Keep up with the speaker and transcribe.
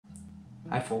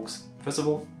Hi folks, first of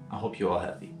all, I hope you're all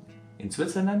healthy. In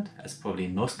Switzerland, as probably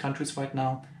in most countries right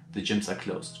now, the gyms are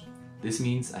closed. This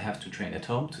means I have to train at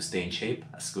home to stay in shape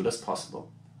as good as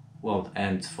possible. Well,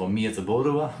 and for me as a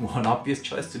boulderer, one obvious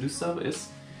choice to do so is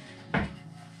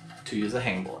to use a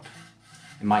hangboard.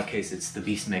 In my case, it's the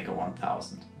Beastmaker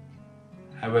 1000.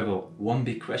 However, one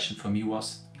big question for me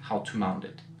was how to mount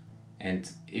it.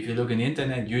 And if you look on the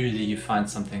internet, usually you find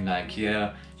something like,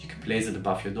 yeah, you can place it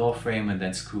above your door frame and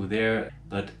then screw there.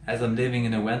 But as I'm living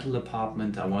in a rental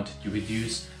apartment, I wanted to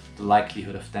reduce the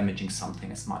likelihood of damaging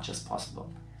something as much as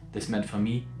possible. This meant for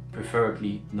me,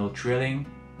 preferably no drilling,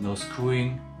 no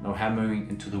screwing, no hammering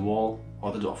into the wall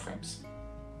or the door frames.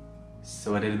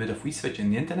 So I did a bit of research on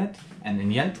the internet, and in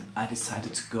the end, I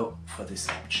decided to go for this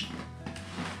option.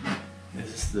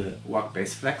 This is the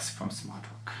rockbaseFlex from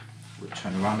smartrock. We'll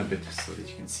turn around a bit so that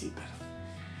you can see it better.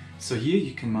 So here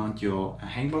you can mount your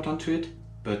hangboard onto it,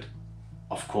 but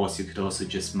of course you could also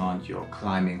just mount your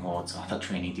climbing boards or other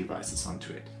training devices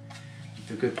onto it.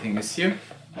 The good thing is here,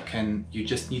 you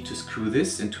just need to screw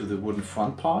this into the wooden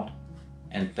front part,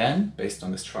 and then, based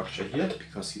on the structure here,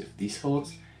 because you have these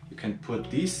holes, you can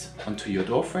put these onto your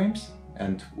door frames.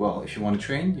 And well, if you want to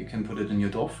train, you can put it in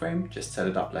your door frame, just set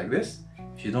it up like this.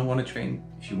 If you don't want to train,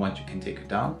 if you want, you can take it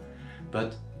down,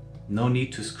 but no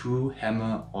need to screw,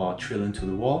 hammer or drill into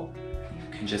the wall.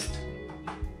 You can just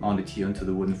mount it here onto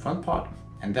the wooden front part,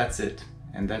 and that's it.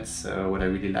 And that's what I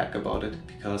really like about it,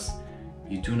 because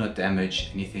you do not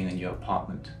damage anything in your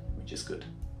apartment, which is good.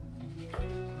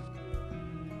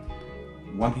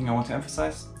 One thing I want to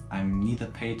emphasize, I'm neither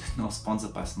paid nor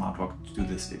sponsored by smartrock to do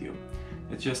this video.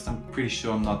 It's just I'm pretty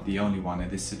sure I'm not the only one in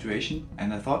this situation,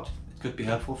 and I thought it could be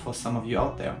helpful for some of you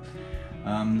out there.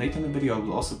 Later in the video I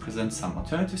will also present some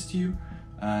alternatives to you,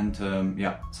 and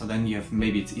yeah, so then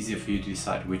maybe it's easier for you to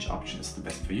decide which option is the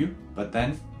best for you, but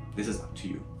then this is up to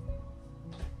you.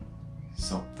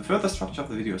 So the further structure of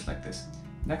the video is like this.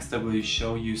 Next I will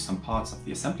show you some parts of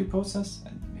the assembly process,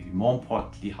 and maybe more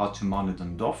importantly how to mount it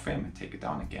on the door frame and take it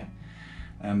down again.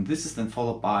 This is then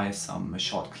followed by some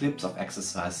short clips of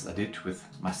exercises I did with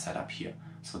my setup here,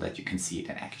 so that you can see it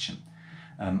in action.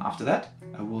 After that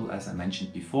I will, as I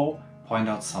mentioned before, point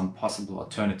out some possible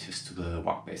alternatives to the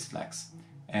rockbaseFlex.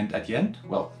 And at the end,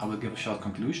 well, I will give a short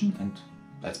conclusion, and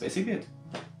that's basically it.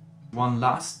 One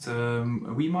last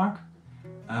remark.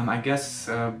 I guess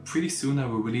pretty soon I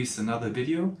will release another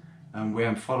video where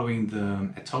I'm following the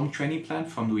at-home training plan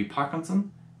from Louis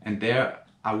Parkinson, and there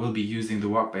I will be using the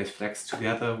rockbaseFlex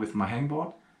together with my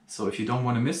hangboard. So if you don't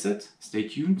want to miss it, stay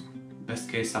tuned. Best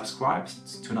case, subscribe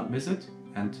to not miss it,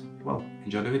 and well,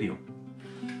 enjoy the video.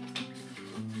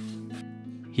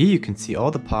 Here you can see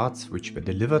all the parts which were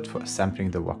delivered for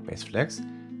assembling the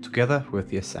rockbaseFlex, together with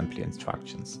the assembly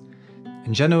instructions.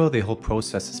 In general, the whole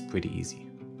process is pretty easy.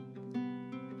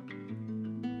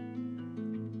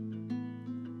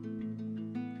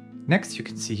 Next you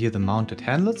can see here the mounted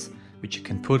handles, which you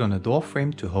can put on a door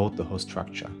frame to hold the whole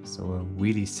structure, so a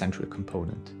really central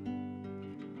component.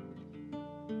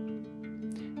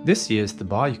 This here is the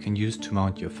bar you can use to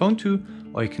mount your phone to,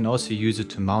 or you can also use it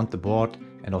to mount the board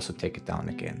and also take it down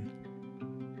again.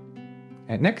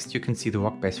 And next you can see the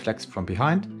rockbaseFlex from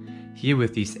behind. Here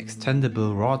with these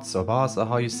extendable rods or bars, or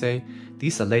how you say,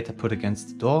 these are later put against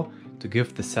the door to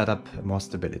give the setup more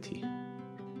stability.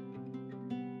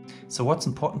 So what's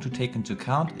important to take into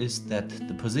account is that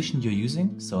the position you're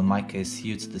using, so in my case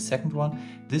here it's the second one,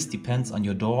 this depends on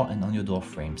your door and on your door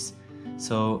frames.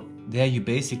 So there you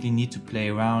basically need to play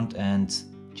around and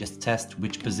just test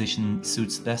which position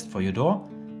suits best for your door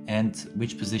and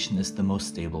which position is the most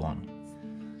stable one.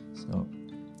 So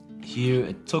here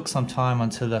it took some time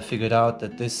until I figured out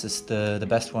that this is the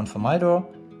best one for my door,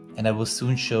 and I will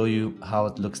soon show you how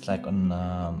it looks like on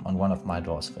one of my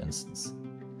doors, for instance.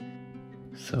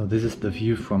 So this is the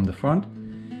view from the front.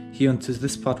 Here onto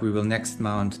this part we will next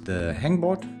mount the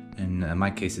hangboard. In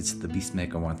my case it's the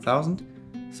Beastmaker 1000.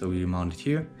 So we mount it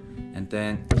here. And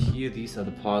then here these are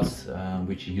the parts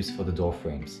which you use for the door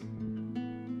frames.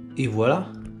 Et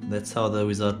voila! That's how the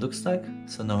result looks like.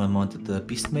 So now I mounted the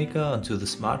Beastmaker onto the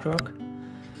smartrock,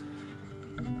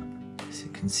 as you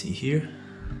can see here.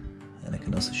 And I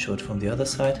can also show it from the other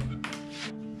side.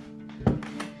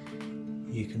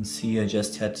 You can see I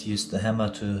just had to use the hammer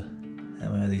to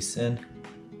hammer these in.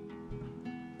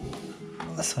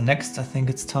 So next I think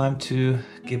it's time to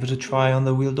give it a try on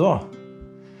the wheel door.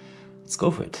 Let's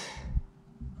go for it.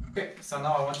 Okay, so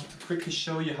now I wanted to quickly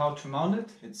show you how to mount it.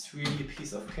 It's really a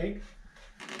piece of cake.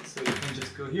 So you can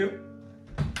just go here,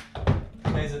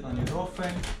 place it on your door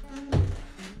frame,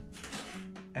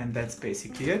 and that's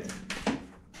basically it.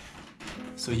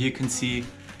 So here you can see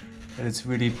that it's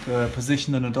really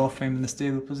positioned on the door frame in a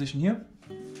stable position here.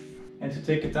 And to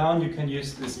take it down, you can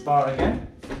use this bar again.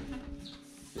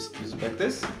 Just use it like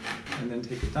this, and then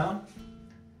take it down.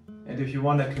 And if you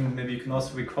want, maybe you can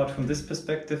also record from this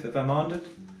perspective if I mount it.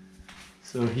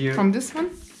 So here. From this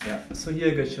one? Yeah. So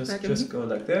here, you just go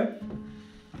like there.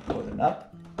 Hold it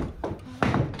up.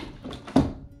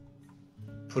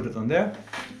 Put it on there,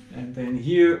 and then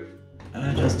here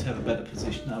I just have a better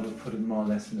position. I will put it more or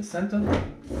less in the center,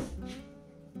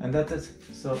 and that's it.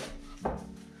 So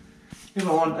if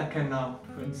I want, I can now,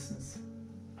 for instance,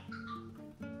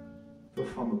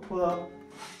 perform a pull-up,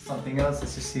 something else.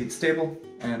 As you see, it's stable,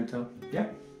 and yeah,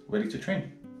 ready to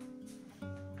train.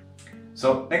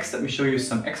 So next, let me show you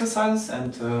some exercises,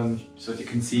 and so that you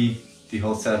can see the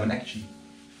whole setup in action.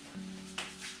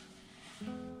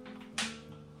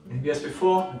 And as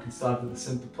before, I can start with a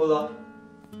simple pull-up.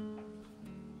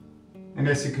 And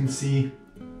as you can see,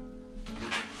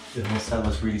 the whole setup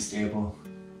is really stable.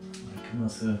 I can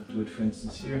also do it, for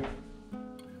instance, here.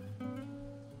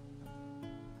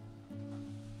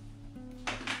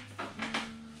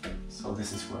 So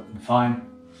this is working fine.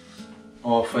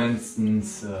 Or for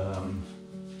instance,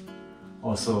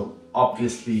 also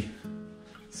obviously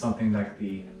something like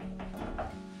the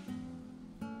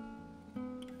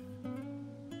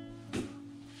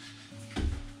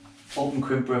open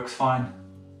crimp works fine,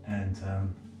 and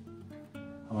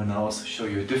I will now also show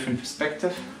you a different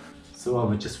perspective. So I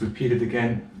will just repeat it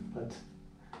again, but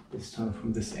this time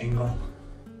from this angle.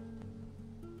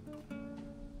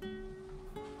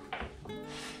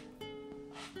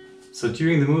 So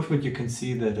during the movement you can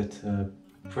see that it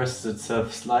presses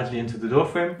itself slightly into the door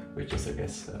frame, which is I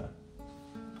guess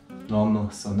normal,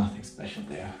 so nothing special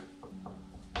there.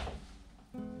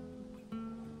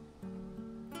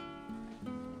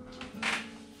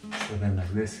 So then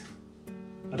like this.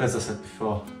 But as I said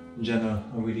before, in general,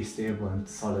 a really stable and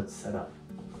solid setup.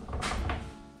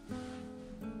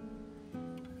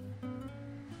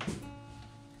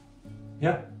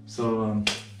 Yeah, so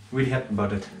really happy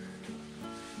about it.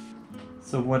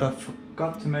 So what I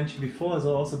forgot to mention before is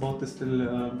also about this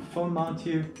little phone mount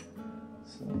here.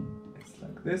 So it's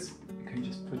like this. You can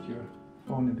just put your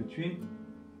phone in between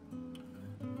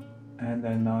and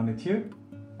then mount it here,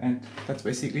 and that's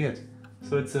basically it.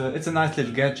 So it's a nice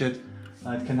little gadget.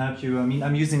 It can help you. I mean,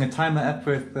 I'm using a timer app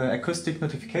with acoustic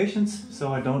notifications,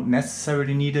 so I don't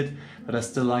necessarily need it, but I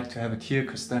still like to have it here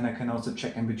because then I can also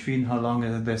check in between how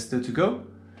long there's still to go.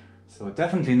 So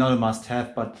definitely not a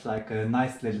must-have, but like a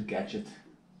nice little gadget.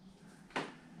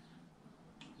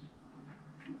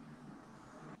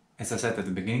 As I said at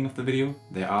the beginning of the video,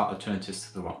 there are alternatives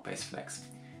to the rockbaseFlex.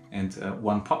 And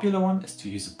one popular one is to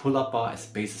use a pull-up bar as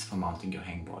a basis for mounting your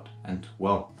hangboard. And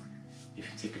well, if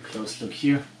you take a close look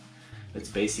here, it's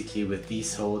basically with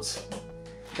these holes,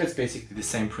 that's basically the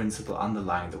same principle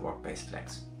underlying the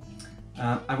rockbaseFlex.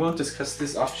 I won't discuss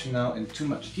this option now in too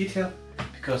much detail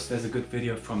because there's a good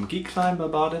video from Geek Climber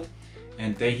about it,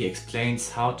 and there he explains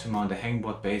how to mount a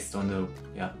hangboard based on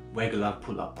the regular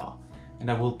pull-up bar. And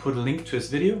I will put a link to his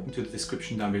video into the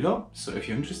description down below, so if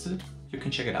you're interested, you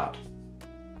can check it out.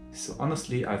 So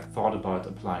honestly, I thought about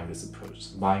applying this approach,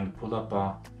 so buying a pull-up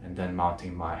bar and then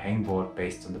mounting my hangboard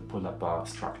based on the pull-up bar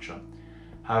structure.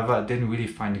 However, I didn't really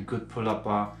find a good pull-up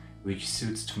bar which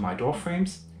suits to my door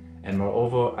frames, and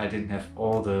moreover, I didn't have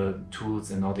all the tools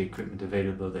and all the equipment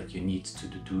available that you need to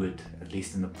do it, at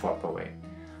least in the proper way.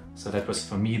 So that was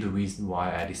for me the reason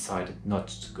why I decided not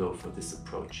to go for this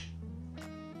approach.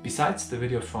 Besides the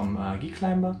video from Geek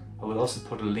Climber, I will also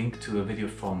put a link to a video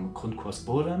from Grundkurs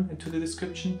Boulder into the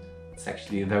description. It's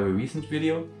actually a very recent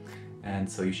video, and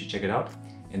so you should check it out.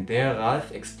 And there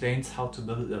Ralph explains how to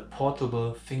build a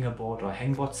portable fingerboard or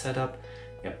hangboard setup,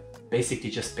 basically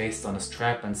just based on a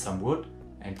strap and some wood,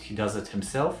 and he does it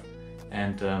himself.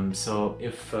 And so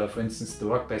if, for instance, the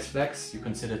rockbaseFlex you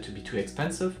consider to be too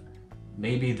expensive,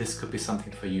 maybe this could be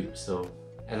something for you. So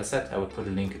as I said, I will put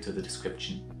a link into the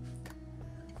description.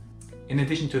 In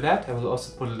addition to that, I will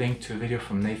also put a link to a video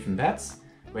from Nathan Batts,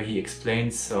 where he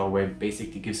explains, where he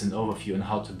basically gives an overview on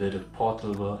how to build a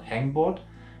portable hangboard.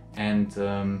 And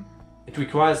it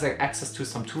requires access to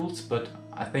some tools, but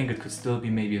I think it could still be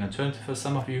maybe an alternative for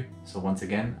some of you. So once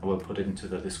again, I will put it into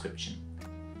the description.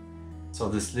 So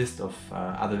this list of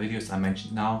other videos I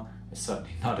mentioned now is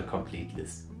certainly not a complete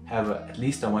list. However, at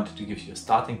least I wanted to give you a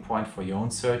starting point for your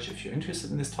own search if you're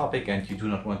interested in this topic and you do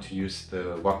not want to use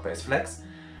the rockbaseFlex.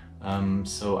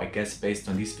 So I guess based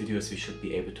on these videos you should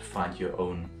be able to find your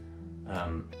own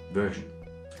version.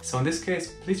 So in this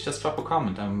case, please just drop a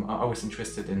comment. I'm always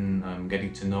interested in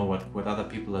getting to know what other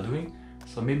people are doing.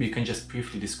 So maybe you can just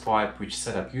briefly describe which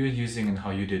setup you're using and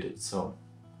how you did it. So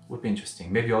would be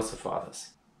interesting, maybe also for others.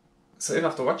 So if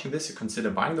after watching this you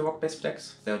consider buying the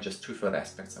rockbaseFlex, there are just two further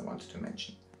aspects I wanted to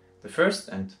mention. The first,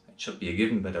 and it should be a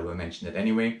given, but I will mention it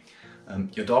anyway,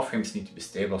 your door frames need to be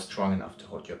stable, strong enough to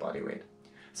hold your body weight.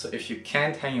 So if you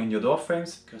can't hang on your door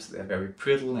frames because they're very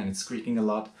brittle and it's squeaking a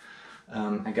lot,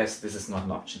 I guess this is not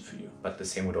an option for you, but the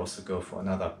same would also go for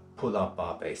another pull-up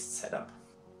bar-based setup.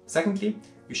 Secondly,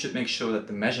 you should make sure that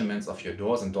the measurements of your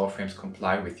doors and door frames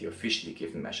comply with the officially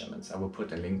given measurements. I will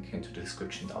put a link into the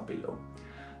description down below.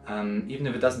 Even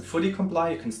if it doesn't fully comply,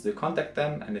 you can still contact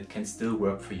them and it can still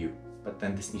work for you. But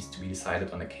then this needs to be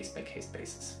decided on a case-by-case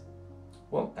basis.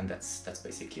 Well, and that's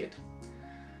basically it.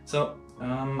 So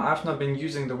I've now been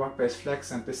using the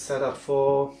rockbaseFlex and this setup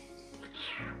for,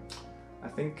 I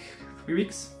think, 3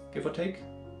 weeks, give or take,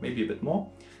 maybe a bit more.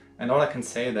 And all I can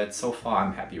say is that so far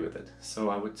I'm happy with it. So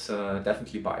I would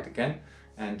definitely buy it again,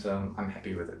 and I'm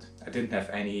happy with it. I didn't have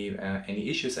any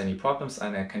issues, any problems,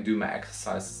 and I can do my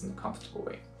exercises in a comfortable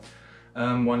way.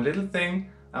 One little thing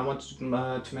I wanted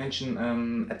to mention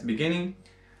at the beginning,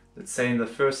 let's say in the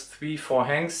first 3-4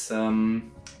 hangs,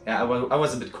 I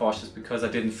was a bit cautious because I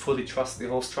didn't fully trust the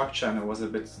whole structure and I was a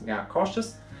bit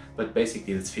cautious. But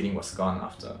basically this feeling was gone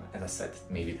after, as I said,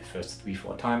 maybe the first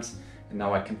 3-4 times. And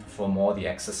now I can perform all the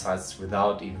exercises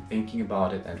without even thinking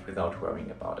about it and without worrying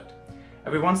about it.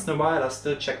 Every once in a while I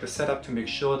still check the setup to make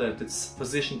sure that it's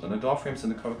positioned on the door frames in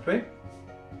the correct way.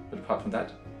 But apart from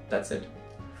that, that's it.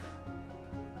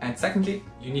 And secondly,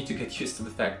 you need to get used to the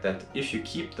fact that if you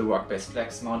keep the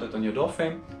rockbaseFlex mounted on your door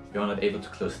frame, you're not able to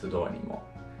close the door anymore.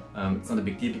 It's not a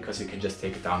big deal because you can just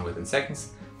take it down within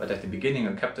seconds. But at the beginning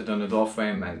I kept it on the door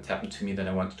frame and it happened to me that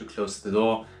I wanted to close the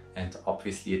door and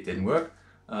obviously it didn't work.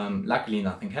 Luckily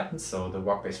nothing happened, so the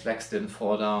rockbaseFlex didn't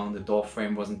fall down, the door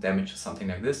frame wasn't damaged or something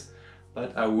like this.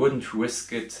 But I wouldn't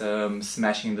risk it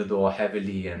smashing the door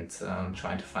heavily and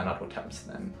trying to find out what happens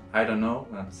then. I don't know.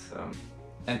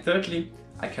 And thirdly,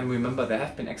 I can remember there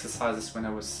have been exercises when I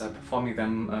was performing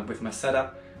them with my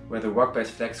setup where the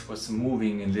rockbaseFlex was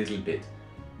moving a little bit.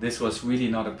 This was really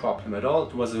not a problem at all.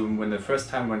 It was when the first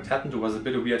time when it happened, it was a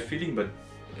bit of a weird feeling, but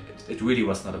it really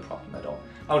was not a problem at all.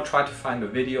 I'll try to find a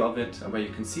video of it where you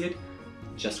can see it.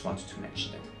 Just wanted to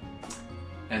mention it.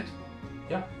 And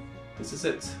yeah, this is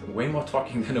it. Way more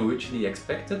talking than originally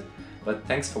expected, but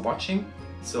thanks for watching.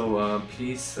 So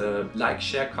please like,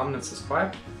 share, comment and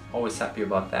subscribe. Always happy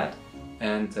about that.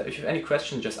 And if you have any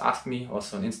questions, just ask me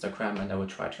also on Instagram and I will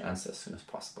try to answer as soon as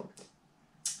possible.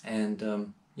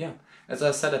 And yeah, as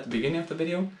I said at the beginning of the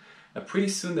video, pretty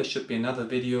soon there should be another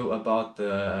video about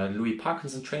the Louis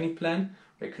Parkinson training plan,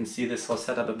 where you can see this whole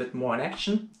setup a bit more in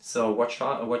action. So watch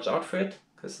out for it,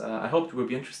 because I hope it will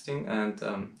be interesting,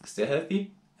 and stay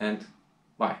healthy and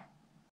bye.